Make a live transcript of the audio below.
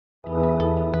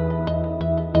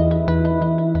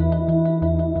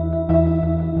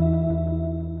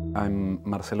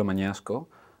Marcelo Magnasco,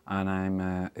 and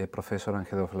I'm a professor and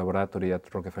head of laboratory at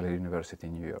Rockefeller University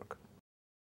in New York.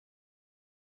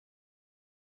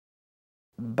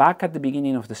 Back at the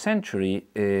beginning of the century,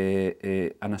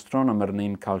 an astronomer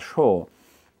named Carl Shaw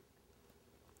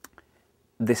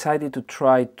decided to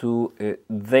try to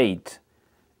date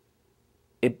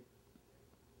a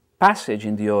passage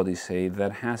in the Odyssey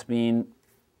that has been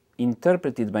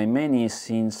interpreted by many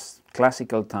since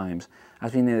classical times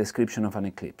as being a description of an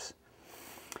eclipse.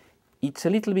 It's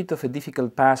a little bit of a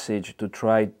difficult passage to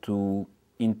try to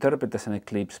interpret as an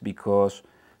eclipse because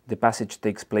the passage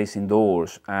takes place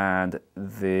indoors and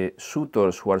the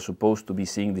suitors who are supposed to be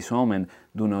seeing this omen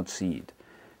do not see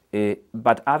it.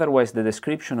 But otherwise the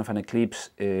description of an eclipse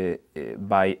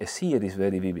by a seer is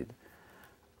very vivid.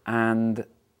 And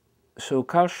so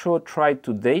Carl Shaw tried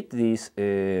to date this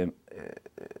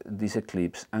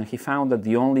eclipse, and he found that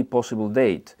the only possible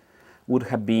date would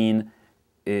have been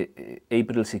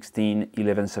April 16,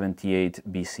 1178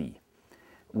 BC,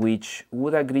 which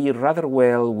would agree rather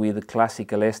well with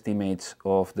classical estimates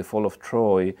of the fall of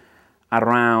Troy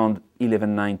around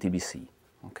 1190 BC,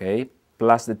 okay?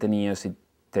 Plus the 10 years it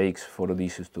takes for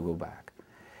Odysseus to go back.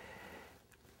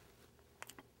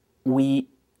 We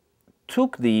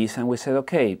took this and we said,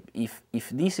 okay, if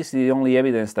this is the only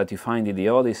evidence that you find in the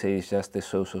Odyssey, it's just a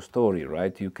so-so story,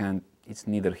 right? You can't, it's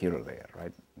neither here or there,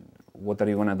 right? What are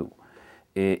you gonna do?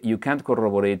 You can't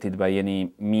corroborate it by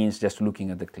any means just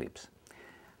looking at the eclipse.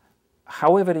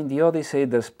 However, in the Odyssey,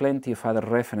 there's plenty of other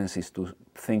references to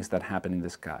things that happen in the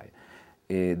sky.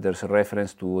 There's a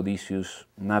reference to Odysseus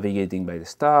navigating by the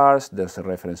stars, there's a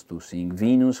reference to seeing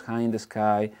Venus high in the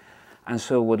sky, and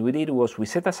so what we did was we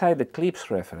set aside the eclipse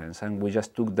reference and we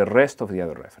just took the rest of the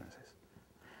other references.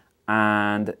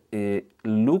 And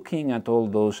looking at all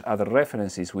those other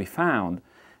references, we found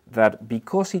that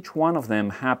because each one of them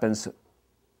happens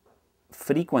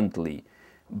frequently,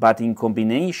 but in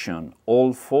combination,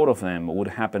 all four of them would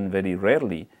happen very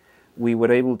rarely, we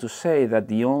were able to say that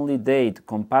the only date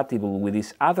compatible with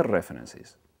these other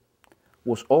references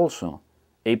was also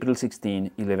April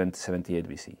 16, 1178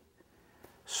 BC.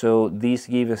 So this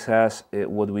gives us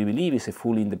what we believe is a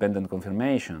fully independent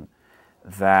confirmation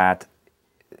that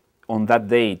on that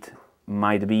date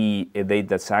might be a date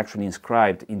that's actually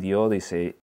inscribed in the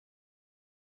Odyssey.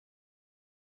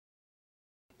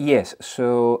 Yes,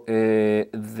 so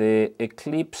the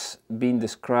eclipse being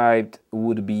described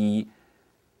would be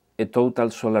a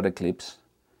total solar eclipse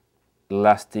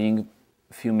lasting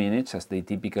a few minutes, as they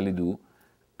typically do,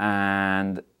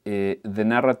 and the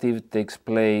narrative takes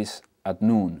place at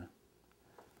noon.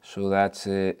 So that's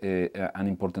an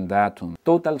important datum.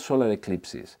 Total solar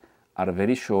eclipses are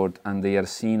very short and they are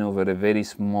seen over a very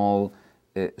small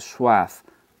swath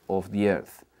of the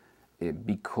Earth.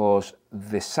 Because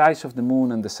the size of the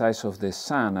moon and the size of the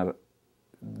sun are,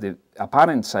 the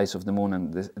apparent size of the moon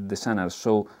and the sun are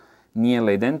so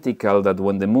nearly identical that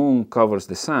when the moon covers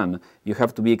the sun, you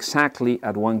have to be exactly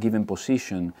at one given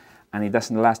position and it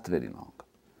doesn't last very long.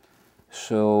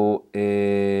 So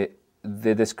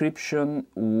the description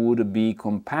would be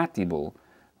compatible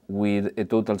with a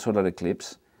total solar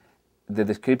eclipse. The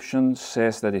description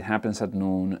says that it happens at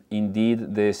noon.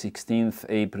 Indeed, the 16th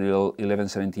April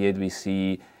 1178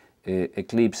 BC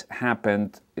eclipse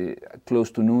happened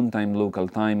close to noontime local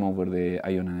time over the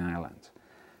Ionian Islands.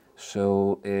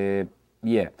 So,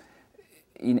 yeah.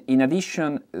 In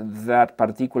addition, that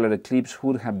particular eclipse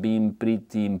would have been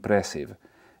pretty impressive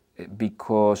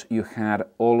because you had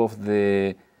all of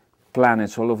the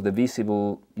planets, all of the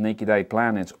visible naked eye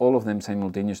planets, all of them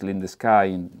simultaneously in the sky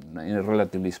in a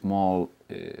relatively small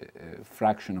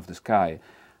fraction of the sky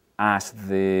as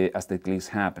the eclipse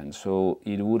happened. So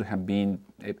it would have been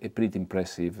a pretty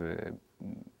impressive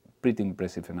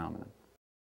phenomenon.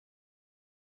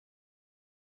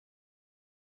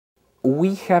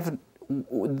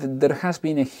 There has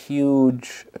been a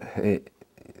huge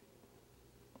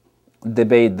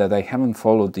debate that I haven't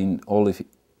followed in all of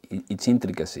its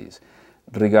intricacies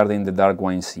regarding the Dark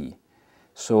Wine Sea.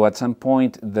 So at some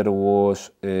point there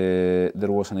was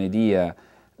an idea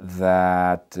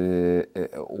that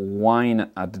wine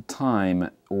at the time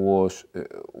was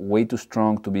way too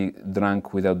strong to be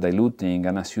drunk without diluting,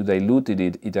 and as you diluted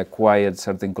it, it acquired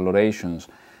certain colorations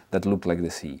that looked like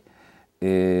the sea.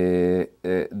 There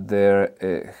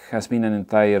has been an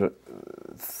entire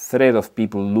thread of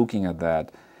people looking at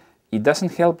that. It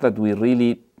doesn't help that we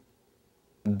really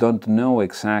don't know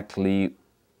exactly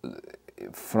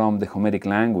from the Homeric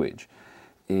language.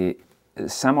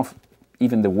 Some of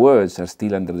even the words are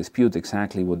still under dispute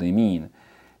exactly what they mean.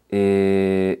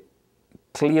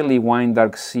 Clearly wine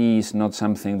dark sea is not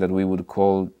something that we would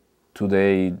call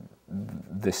today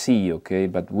the sea, okay,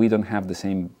 but we don't have the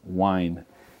same wine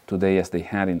today as they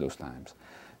had in those times.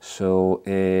 So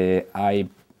I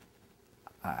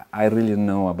really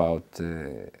know about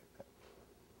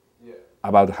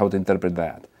how to interpret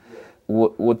that.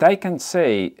 What I can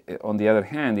say, on the other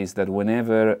hand, is that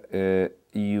whenever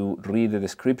you read a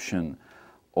description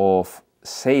of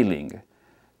sailing,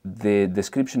 the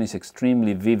description is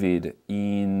extremely vivid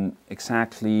in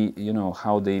exactly,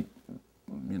 how they,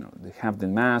 they have the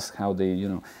mast, how they,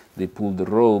 they pull the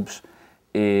ropes.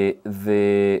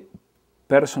 The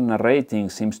person narrating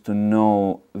seems to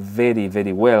know very,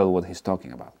 very well what he's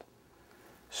talking about.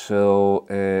 So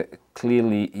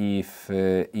clearly, if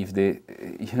they,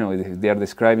 if they are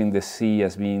describing the sea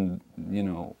as being,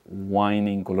 wine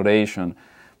in coloration,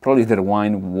 probably their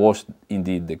wine was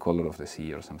indeed the color of the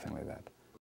sea or something like that.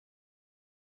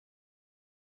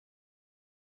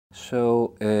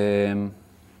 So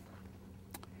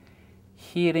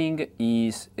hearing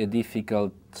is a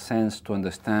difficult sense to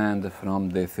understand from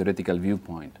the theoretical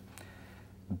viewpoint,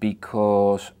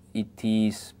 because it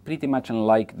is pretty much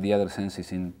unlike the other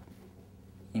senses in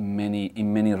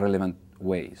many relevant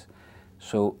ways.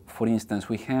 So, for instance,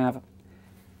 we have,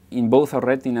 in both our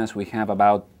retinas, we have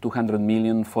about 200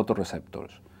 million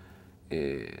photoreceptors.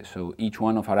 So each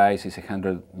one of our eyes is a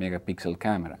 100 megapixel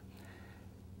camera.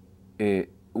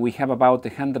 We have about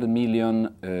 100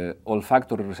 million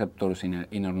olfactory receptors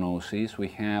in our noses. We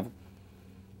have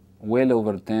well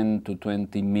over 10 to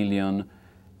 20 million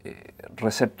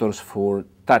receptors for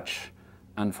touch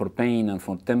and for pain and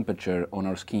for temperature on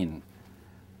our skin.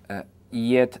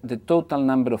 Yet the total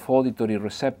number of auditory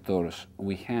receptors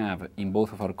we have in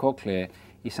both of our cochlea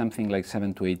is something like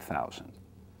 7,000 to 8,000.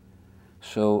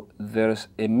 So there's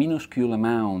a minuscule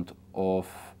amount of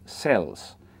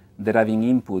cells deriving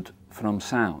input from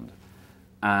sound,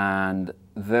 and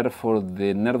therefore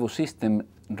the nervous system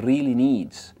really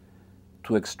needs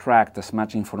to extract as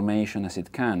much information as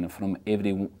it can from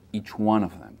each one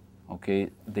of them. Okay,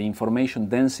 the information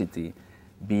density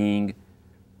being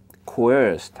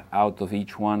coerced out of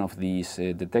each one of these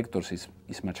detectors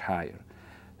is much higher.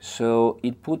 So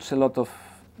it puts a lot of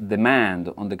demand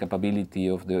on the capability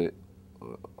of the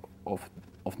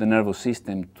nervous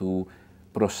system to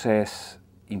process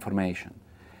information.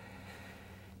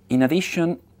 In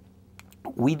addition,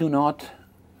 we do not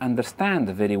understand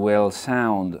very well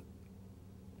sound,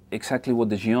 exactly what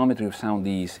the geometry of sound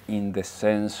is, in the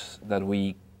sense that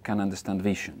we can understand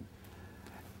vision.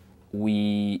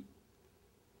 We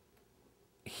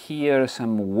hear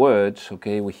some words,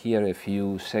 okay, we hear a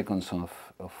few seconds of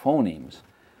phonemes,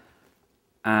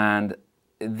 and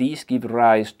these give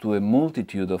rise to a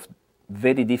multitude of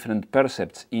very different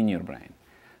percepts in your brain.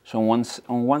 So on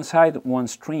one side, one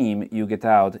stream you get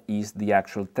out is the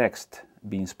actual text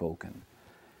being spoken.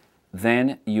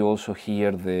 Then you also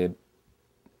hear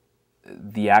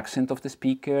the accent of the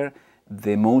speaker,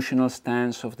 the emotional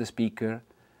stance of the speaker,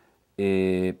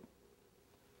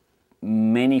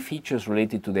 many features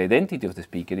related to the identity of the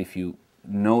speaker. If you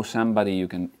know somebody, you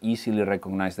can easily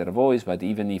recognize their voice, but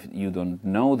even if you don't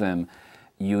know them,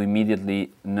 you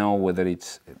immediately know whether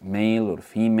it's male or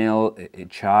female, a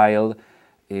child,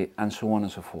 and so on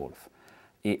and so forth.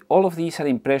 All of these are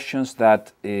impressions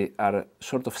that are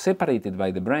sort of separated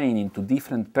by the brain into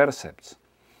different percepts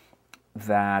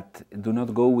that do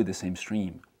not go with the same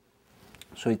stream.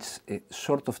 So it's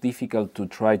sort of difficult to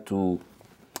try to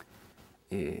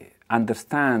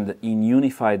understand in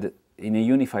a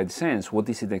unified sense what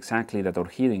is it exactly that our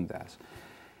hearing does.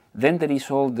 Then there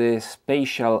is all the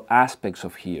spatial aspects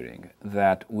of hearing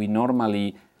that we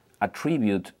normally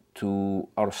attribute to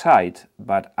our sight,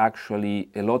 but actually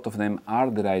a lot of them are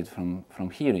derived from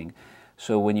hearing.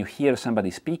 So when you hear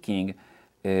somebody speaking,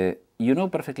 you know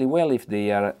perfectly well if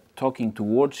they are talking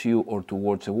towards you or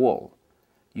towards a wall.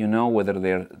 You know whether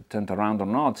they're turned around or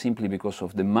not simply because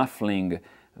of the muffling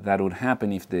that would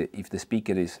happen if the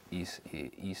speaker is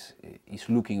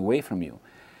looking away from you.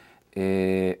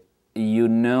 You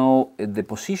know the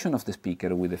position of the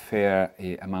speaker with a fair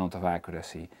amount of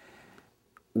accuracy.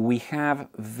 We have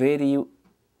very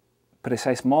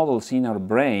precise models in our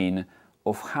brain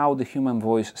of how the human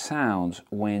voice sounds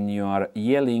when you are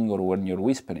yelling or when you're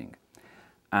whispering.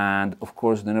 And of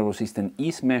course the nervous system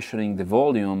is measuring the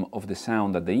volume of the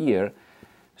sound at the ear,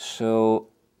 so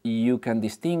you can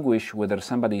distinguish whether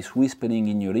somebody is whispering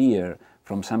in your ear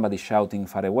from somebody shouting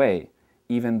far away,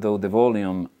 even though the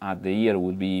volume at the ear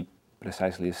will be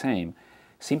precisely the same,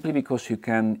 simply because you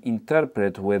can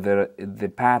interpret whether the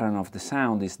pattern of the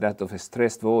sound is that of a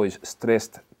stressed voice,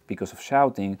 stressed because of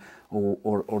shouting,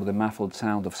 or the muffled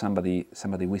sound of somebody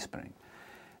whispering.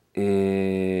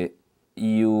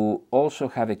 You also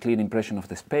have a clear impression of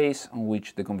the space on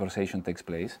which the conversation takes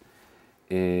place.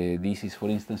 This is, for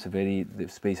instance, the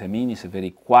space I mean is a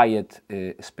very quiet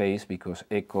space because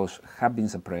echoes have been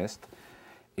suppressed,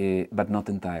 but not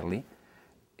entirely.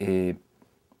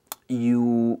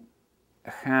 You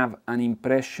have an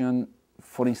impression,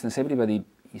 for instance, everybody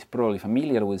is probably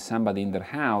familiar with somebody in their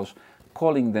house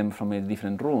calling them from a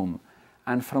different room,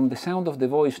 and from the sound of the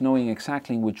voice knowing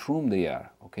exactly in which room they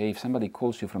are. Okay, if somebody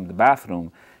calls you from the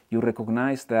bathroom, you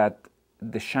recognize that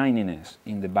the shininess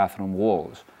in the bathroom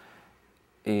walls.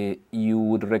 You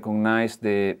would recognize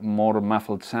the more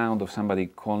muffled sound of somebody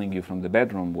calling you from the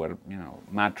bedroom where, you know,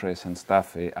 mattress and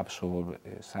stuff absorb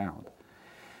sound.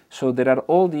 So there are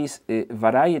all these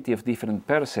variety of different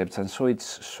percepts, and so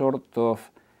it's sort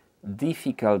of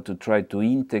difficult to try to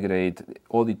integrate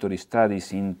auditory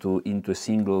studies into a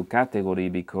single category,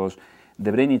 because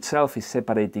the brain itself is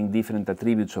separating different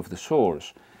attributes of the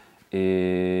source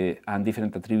and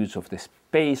different attributes of the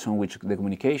space on which the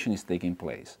communication is taking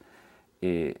place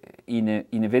in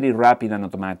a very rapid and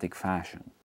automatic fashion.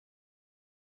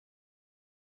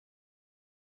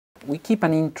 We keep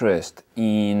an interest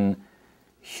in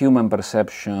human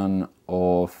perception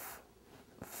of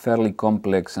fairly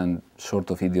complex and sort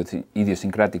of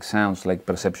idiosyncratic sounds, like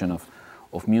perception of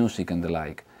music and the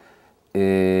like,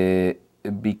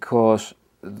 because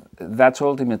that's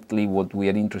ultimately what we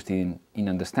are interested in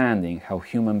understanding, how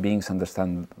human beings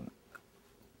understand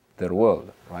their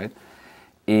world, right?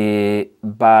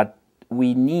 But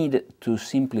we need to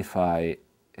simplify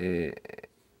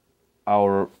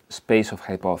our space of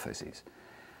hypotheses.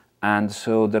 And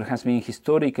so there has been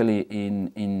historically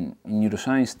in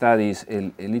neuroscience studies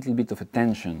a little bit of a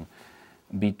tension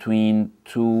between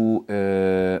two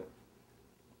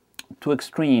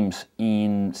extremes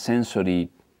in sensory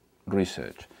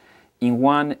research. In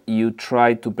one, you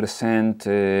try to present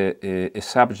a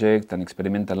subject, an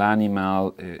experimental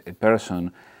animal, a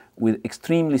person, with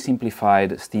extremely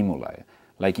simplified stimuli.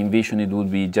 Like in vision, it would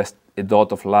be just a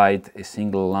dot of light, a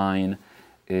single line,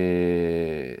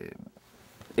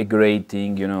 a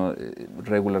grating, you know,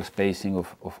 regular spacing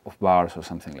of bars or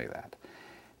something like that.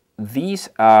 These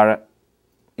are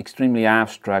extremely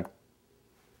abstract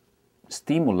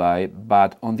stimuli,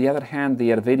 but on the other hand,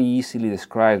 they are very easily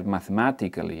described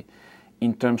mathematically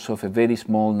in terms of a very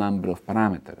small number of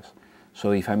parameters.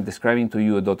 So if I'm describing to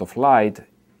you a dot of light,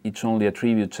 its only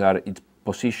attributes are its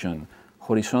position,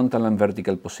 horizontal and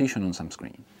vertical position on some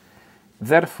screen.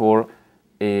 Therefore,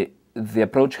 the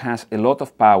approach has a lot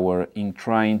of power in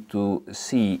trying to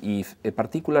see if a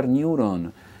particular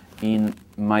neuron in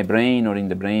my brain or in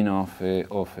the brain of an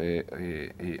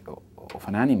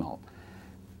animal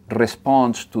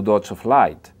responds to dots of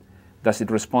light. Does it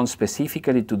respond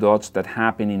specifically to dots that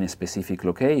happen in a specific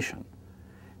location?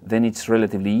 Then it's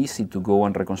relatively easy to go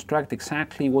and reconstruct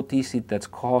exactly what is it that's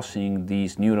causing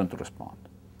this neuron to respond.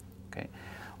 Okay.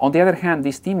 On the other hand,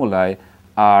 these stimuli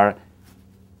are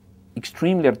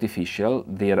extremely artificial.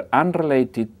 They are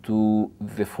unrelated to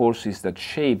the forces that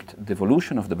shaped the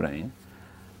evolution of the brain,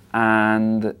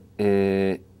 and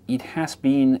it has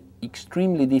been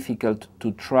extremely difficult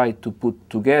to try to put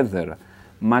together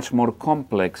much more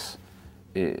complex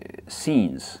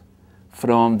scenes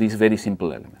from these very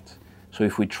simple elements. So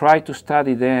if we try to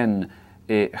study then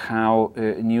how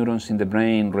neurons in the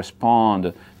brain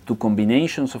respond to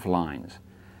combinations of lines,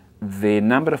 the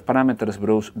number of parameters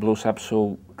blows up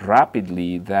so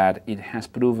rapidly that it has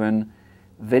proven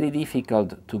very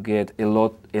difficult to get a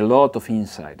lot of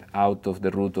insight out of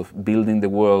the root of building the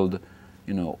world,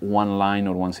 you know, one line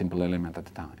or one simple element at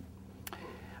a time.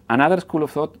 Another school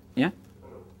of thought, yeah?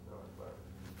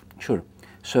 Sure.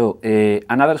 So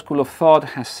another school of thought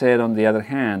has said, on the other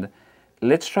hand,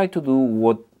 let's try to do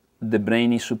what the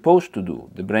brain is supposed to do.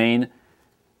 The brain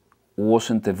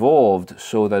wasn't evolved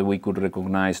so that we could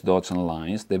recognize dots and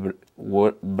lines. The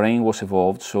brain was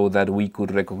evolved so that we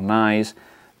could recognize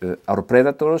our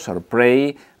predators, our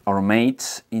prey, our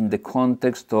mates in the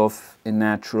context of a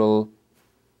natural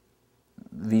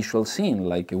visual scene,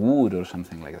 like a wood or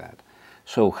something like that.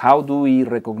 So how do we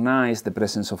recognize the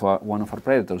presence of one of our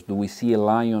predators? Do we see a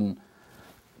lion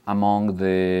among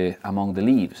the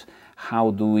leaves? How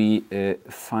do we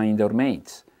find our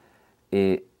mates?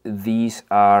 These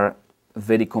are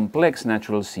very complex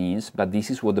natural scenes, but this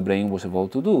is what the brain was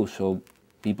evolved to do. So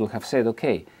people have said,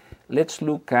 okay, let's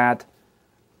look at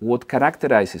what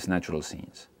characterizes natural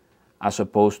scenes, as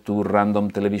opposed to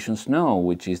random television snow,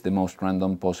 which is the most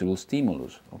random possible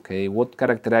stimulus. Okay, what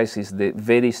characterizes the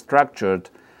very structured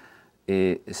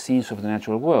scenes of the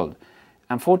natural world?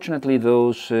 Unfortunately,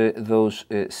 those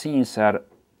scenes are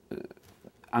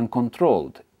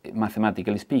uncontrolled.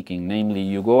 mathematically speaking. Namely,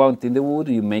 you go out in the wood,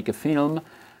 you make a film,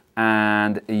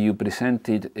 and you present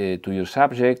it to your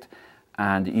subject,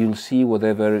 and you'll see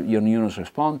whatever your neurons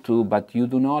respond to, but you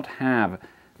do not have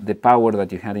the power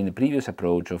that you had in the previous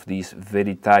approach of this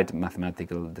very tight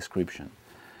mathematical description.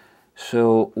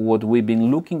 So what we've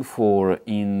been looking for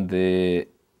in the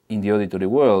auditory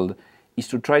world is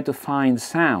to try to find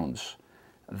sounds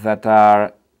that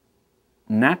are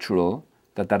natural,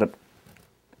 that are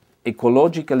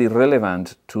ecologically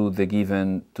relevant to the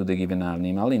given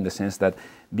animal, in the sense that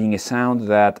being a sound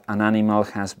that an animal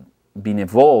has been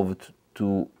evolved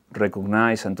to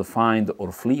recognize and to find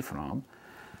or flee from,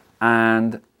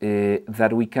 and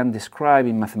that we can describe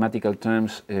in mathematical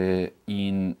terms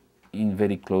in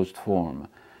very closed form.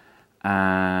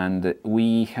 And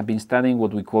we have been studying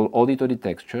what we call auditory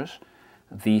textures.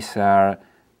 These are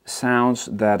sounds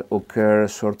that occur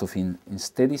sort of in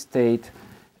steady state,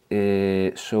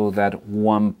 so that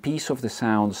one piece of the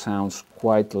sound sounds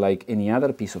quite like any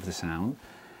other piece of the sound.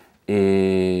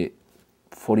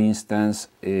 For instance,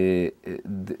 the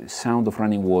sound of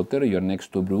running water. You're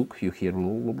next to a brook, you hear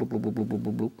bloop, bloop, bloop, bloop, bloop,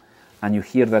 bloop, bloop, and you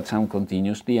hear that sound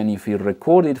continuously, and if you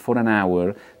record it for an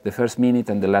hour, the first minute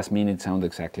and the last minute sound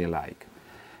exactly alike.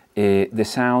 The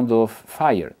sound of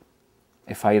fire,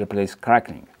 a fireplace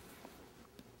crackling.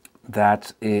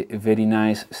 That's a very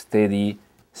nice steady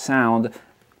sound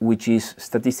which is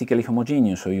statistically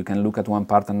homogeneous, so you can look at one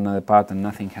part and another part and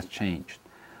nothing has changed.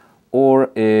 Or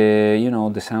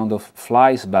the sound of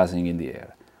flies buzzing in the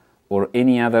air, or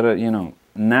any other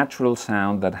natural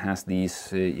sound that has this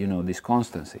this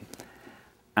constancy.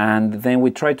 And then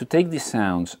we try to take these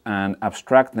sounds and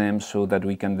abstract them so that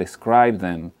we can describe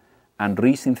them and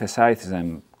resynthesize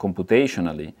them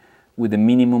computationally with the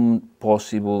minimum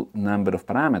possible number of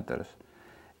parameters.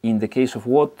 In the case of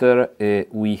water,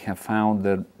 we have found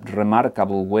the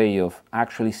remarkable way of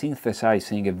actually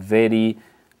synthesizing a very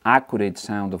accurate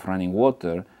sound of running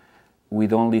water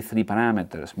with only 3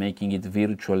 parameters, making it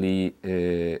virtually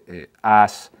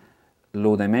as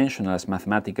low dimensional, as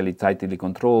mathematically tightly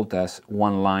controlled as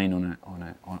one line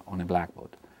on a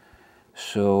blackboard.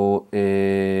 So,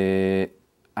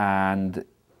 and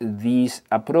this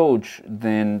approach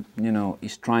then,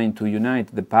 is trying to unite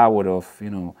the power of,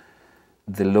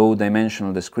 the low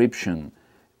dimensional description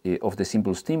of the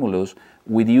simple stimulus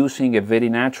with using a very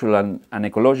natural and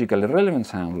ecologically relevant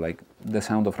sound like the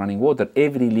sound of running water.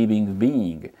 Every living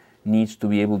being needs to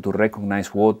be able to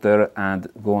recognize water and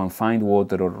go and find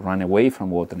water or run away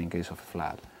from water in case of a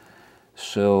flood.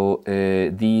 So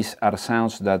these are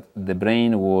sounds that the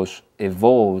brain was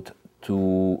evolved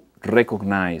to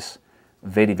recognize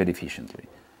very, very efficiently.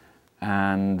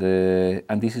 And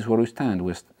this is where we stand.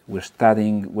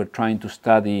 We're trying to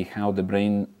study how the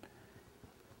brain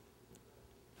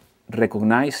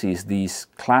recognizes these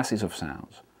classes of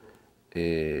sounds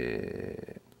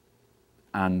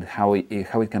and how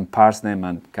it can parse them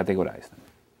and categorize them.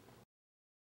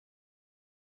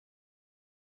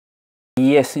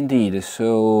 Yes, indeed.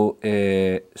 So,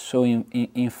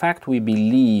 in fact, we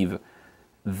believe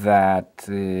that,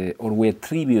 or we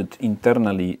attribute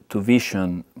internally to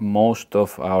vision most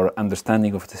of our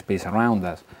understanding of the space around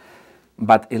us,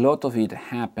 but a lot of it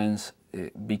happens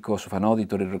because of an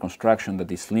auditory reconstruction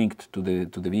that is linked to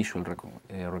the visual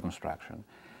reconstruction.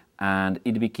 And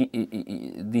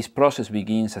this process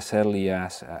begins as early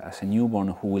as a newborn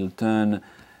who will turn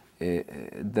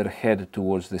their head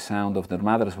towards the sound of their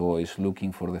mother's voice,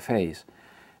 looking for the face.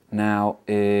 Now,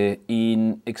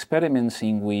 in experiments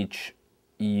in which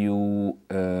you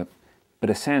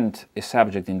present a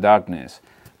subject in darkness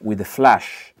with a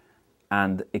flash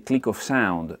and a click of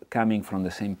sound coming from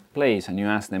the same place, and you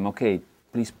ask them, okay,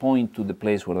 please point to the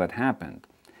place where that happened.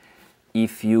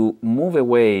 If you move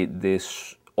away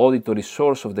this auditory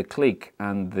source of the click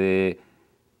and the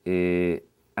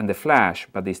flash,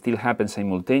 but they still happen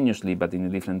simultaneously but in a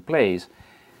different place,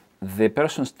 the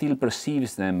person still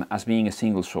perceives them as being a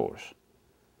single source,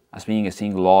 as being a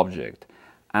single object.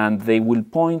 And they will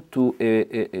point to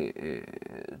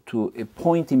a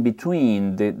point in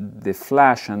between the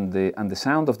flash and the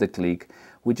sound of the click,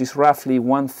 which is roughly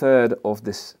 1/3 of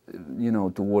this,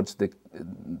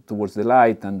 towards the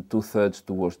light and 2/3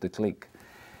 towards the click,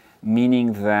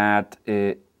 meaning that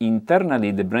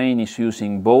internally the brain is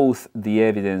using both the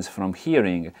evidence from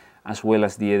hearing as well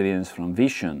as the evidence from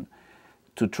vision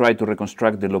to try to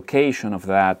reconstruct the location of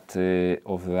that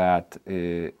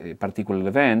particular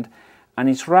event. And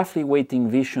it's roughly weighting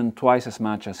vision twice as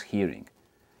much as hearing.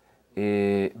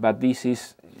 But this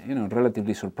is,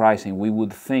 relatively surprising. We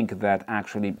would think that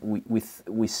actually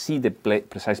we see the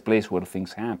precise place where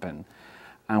things happen,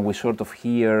 and we sort of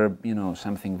hear, you know,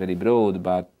 something very broad,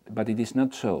 but it is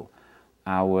not so.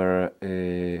 Our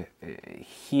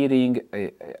hearing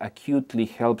acutely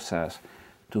helps us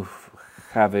to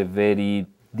have a very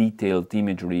detailed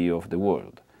imagery of the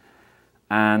world.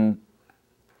 And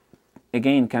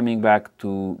again, coming back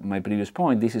to my previous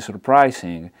point, this is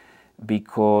surprising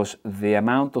because the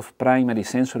amount of primary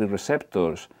sensory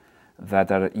receptors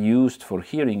that are used for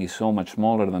hearing is so much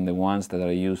smaller than the ones that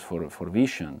are used for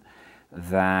vision,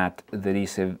 that there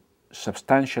is a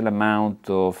substantial amount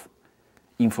of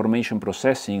information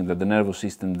processing that the nervous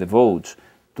system devotes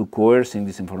to coercing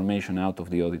this information out of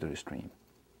the auditory stream.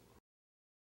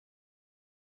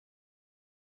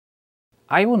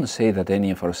 I wouldn't say that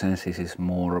any of our senses is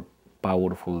more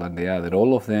powerful than the other.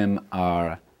 All of them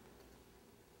are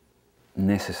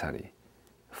necessary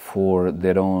for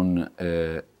their own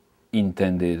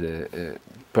intended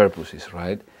purposes,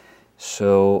 right?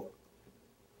 So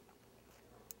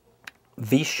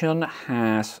vision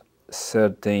has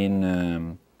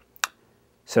certain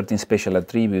special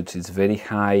attributes. It's very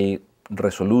high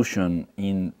resolution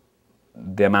in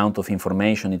the amount of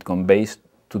information it conveys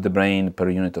to the brain per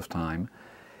unit of time.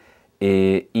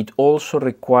 It also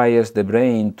requires the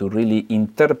brain to really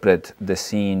interpret the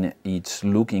scene it's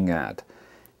looking at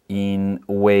in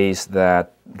ways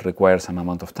that require some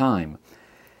amount of time.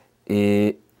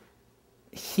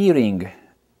 Hearing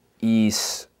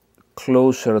is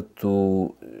closer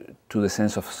to the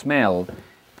sense of smell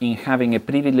in having a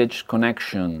privileged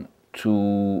connection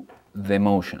to the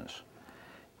emotions.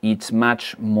 It's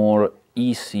much more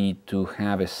easy to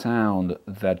have a sound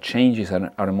that changes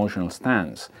our emotional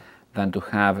stance than to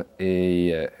have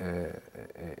a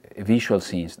visual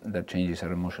scene that changes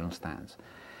our emotional stance.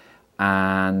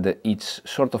 And it's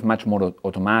sort of much more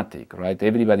automatic, right?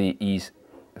 Everybody is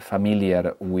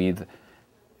familiar with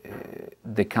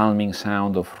the calming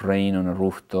sound of rain on a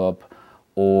rooftop,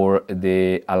 or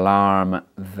the alarm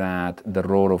that the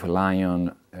roar of a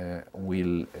lion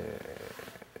will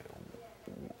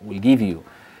give you.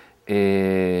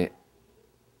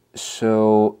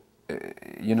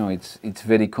 You know, it's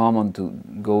very common to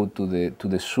go to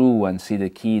the zoo and see the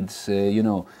kids, you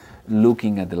know,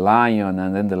 looking at the lion,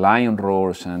 and then the lion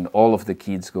roars and all of the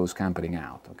kids go scampering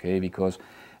out, okay? Because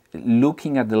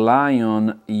looking at the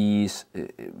lion is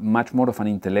much more of an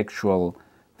intellectual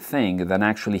thing than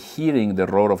actually hearing the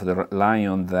roar of the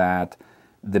lion that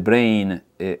the brain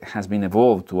has been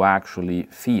evolved to actually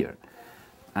fear.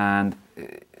 And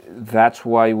that's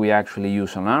why we actually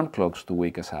use alarm clocks to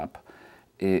wake us up.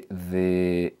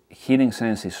 The hearing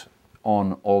sense is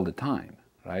on all the time,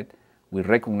 right? We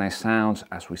recognize sounds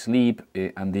as we sleep,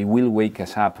 and they will wake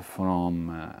us up from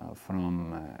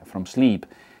sleep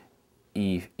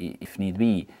if need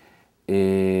be.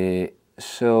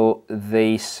 So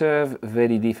they serve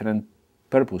very different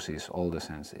purposes, all the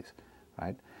senses,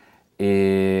 right?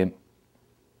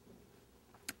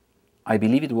 I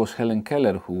believe it was Helen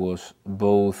Keller, who was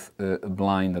both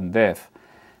blind and deaf,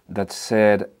 that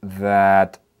said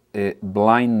that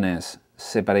blindness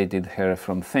separated her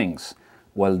from things,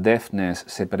 while deafness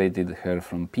separated her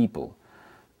from people,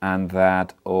 and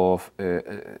that of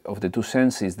the two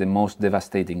senses, the most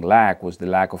devastating lack was the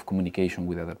lack of communication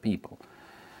with other people.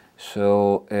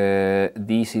 So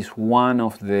this is one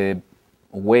of the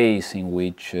ways in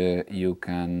which you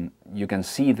can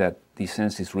see that these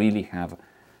senses really have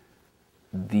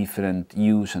different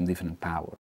use and different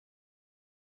power.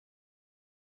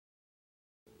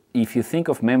 If you think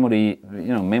of memory,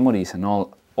 you know, memory is an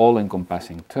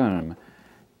all-encompassing term,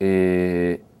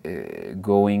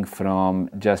 going from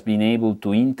just being able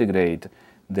to integrate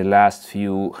the last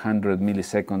few 100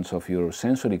 milliseconds of your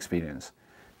sensory experience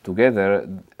together.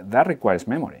 That requires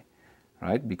memory,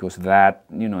 right? Because that,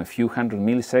 you know, a few 100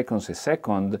 milliseconds a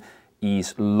second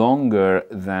is longer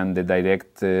than the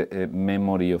direct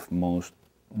memory of most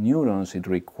neurons. It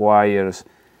requires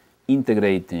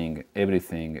integrating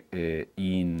everything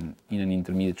in an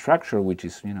intermediate structure, which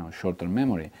is, you know, short-term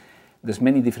memory. There's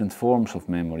many different forms of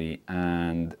memory,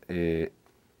 and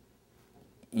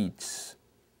it's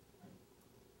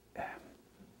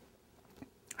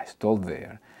I stalled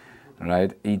there,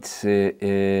 right? It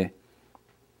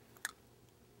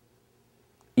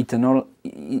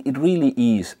really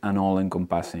is an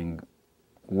all-encompassing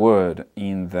word,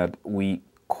 in that we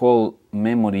call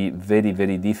memory very,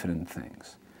 very different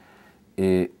things.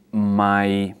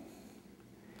 My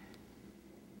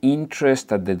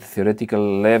interest at the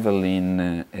theoretical level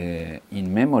in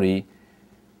memory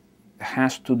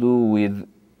has to do with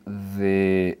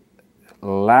the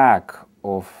lack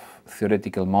of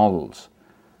theoretical models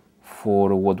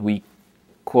for what we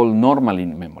call normal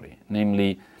in memory.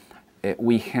 Namely,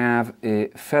 we have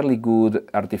fairly good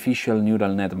artificial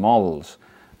neural net models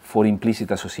for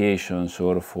implicit associations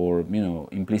or for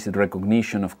implicit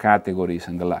recognition of categories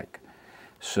and the like.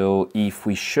 So if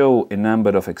we show a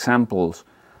number of examples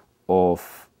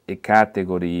of a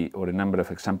category or a number of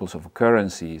examples of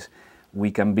occurrences,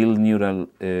 we can build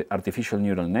artificial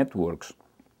neural networks.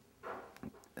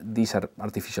 These are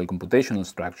artificial computational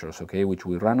structures, okay, which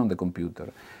we run on the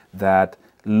computer, that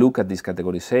look at these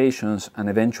categorizations and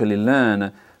eventually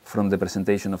learn from the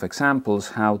presentation of examples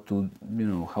how to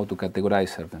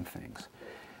categorize certain things.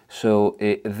 So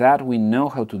that we know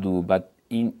how to do, but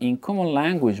in common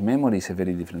language, memory is a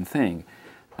very different thing.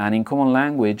 And in common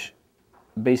language,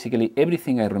 basically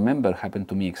everything I remember happened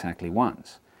to me exactly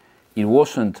once. It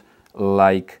wasn't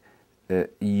like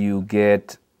you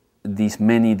get these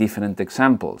many different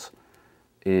examples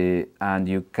and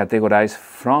you categorize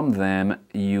from them,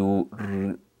 you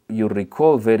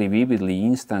recall very vividly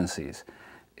instances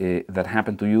that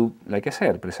happened to you, like I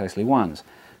said, precisely once.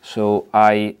 So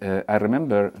I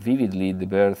remember vividly the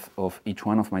birth of each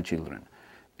one of my children.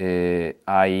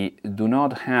 I do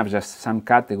not have just some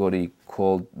category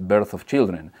called birth of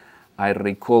children. I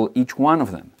recall each one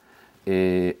of them.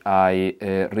 I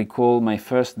recall my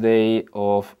first day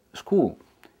of school.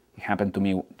 It happened to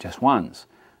me just once.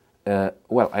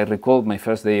 Well, I recall my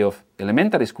first day of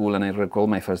elementary school and I recall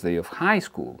my first day of high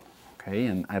school. Okay,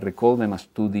 and I recall them as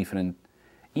two different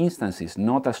instances,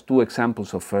 not as two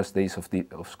examples of first days of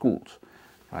schools,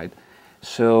 right?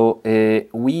 So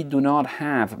we do not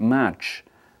have much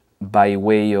by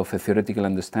way of a theoretical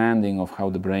understanding of how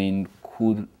the brain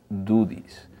could do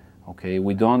this. Okay,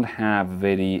 we don't have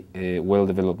very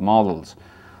well-developed models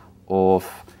of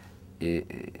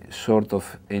sort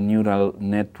of a neural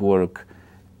network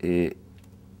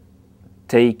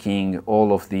taking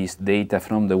all of these data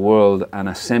from the world and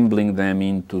assembling them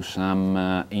into some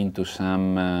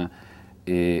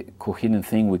coherent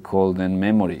thing we call then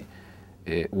memory,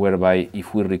 whereby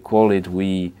if we recall it,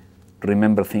 we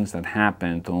remember things that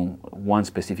happened on one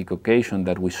specific occasion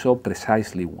that we saw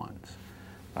precisely once,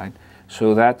 right?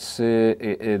 So that's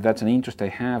an interest I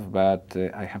have, but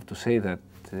I have to say that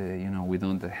we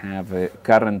don't have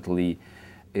currently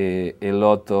a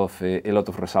lot of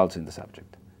results in the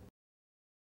subject.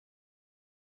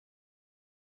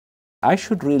 I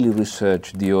should really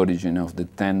research the origin of the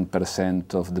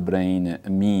 10% of the brain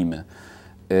meme,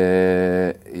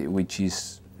 which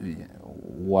is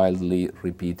wildly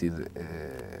repeated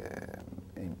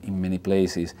in many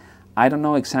places. I don't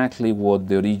know exactly what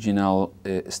the original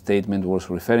statement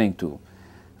was referring to,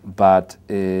 but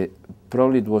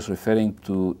probably it was referring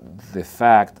to the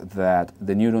fact that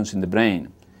the neurons in the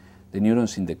brain, the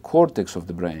neurons in the cortex of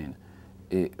the brain,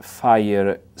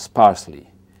 fire sparsely,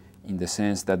 in the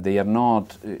sense that they are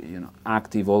not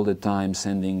active all the time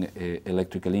sending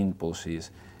electrical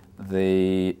impulses.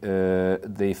 They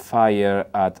fire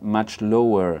at much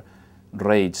lower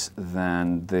rates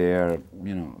than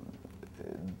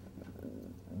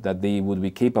that they would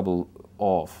be capable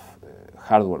of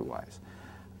hardware-wise.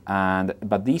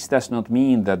 But this does not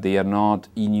mean that they are not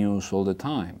in use all the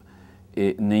time.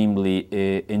 Namely,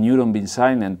 a neuron being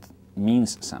silent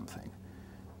means something,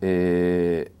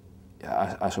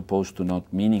 as opposed to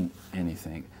not meaning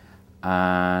anything.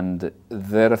 And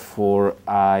therefore,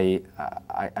 I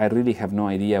really have no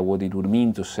idea what it would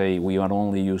mean to say we are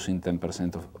only using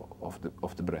 10% of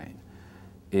the brain.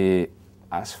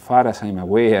 As far as I'm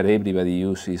aware, everybody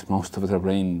uses most of their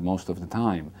brain most of the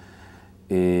time.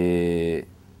 I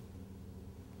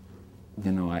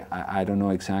don't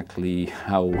know exactly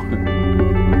how.